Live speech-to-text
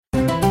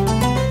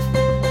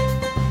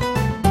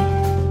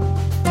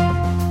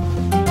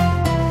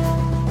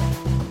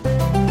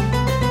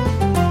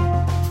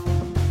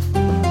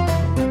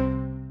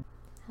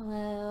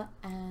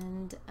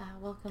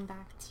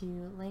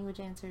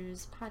Language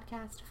Answers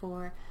podcast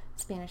for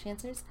Spanish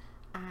Answers.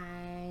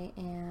 I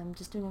am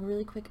just doing a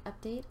really quick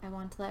update. I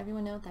want to let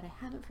everyone know that I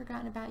haven't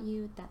forgotten about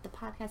you, that the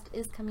podcast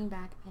is coming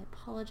back. I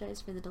apologize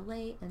for the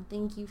delay, and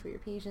thank you for your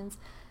patience.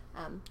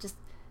 Just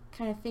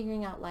kind of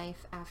figuring out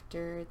life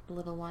after the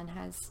little one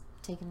has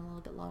taken a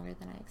little bit longer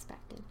than I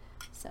expected.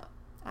 So,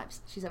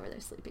 she's over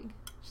there sleeping.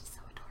 She's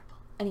so adorable.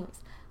 Anyways,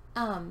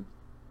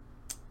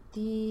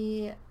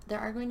 there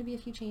are going to be a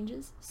few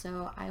changes,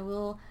 so I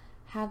will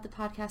have the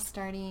podcast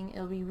starting.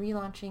 It'll be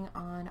relaunching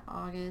on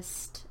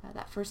August,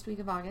 that first week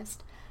of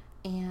August,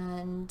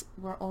 and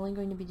we're only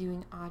going to be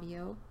doing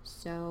audio.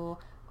 So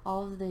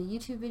all of the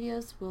YouTube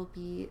videos will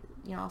be,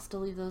 I'll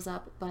still leave those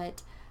up,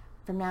 but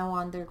from now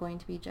on they're going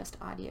to be just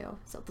audio.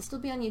 So they'll still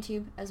be on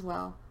YouTube as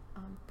well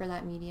for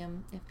that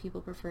medium if people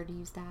prefer to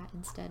use that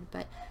instead.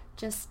 But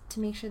just to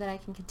make sure that I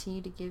can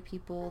continue to give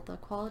people the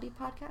quality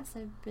podcasts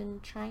I've been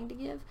trying to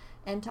give,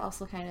 and to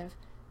also kind of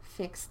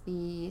fix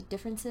the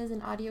differences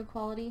in audio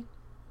quality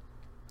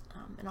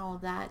and all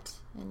of that,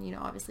 and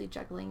obviously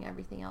juggling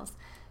everything else.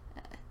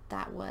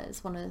 That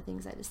was one of the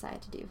things I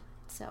decided to do.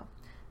 So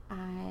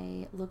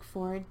I look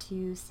forward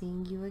to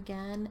seeing you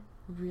again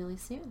really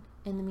soon.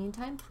 In the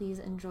meantime, please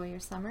enjoy your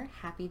summer.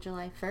 Happy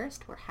July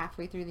 1st. We're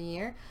halfway through the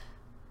year.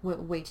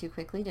 Went way too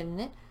quickly, didn't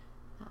it?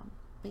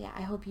 But yeah,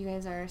 I hope you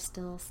guys are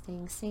still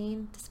staying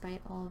sane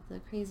despite all of the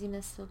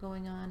craziness still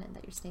going on, and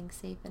that you're staying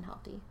safe and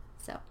healthy.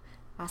 So,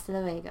 hasta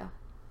luego.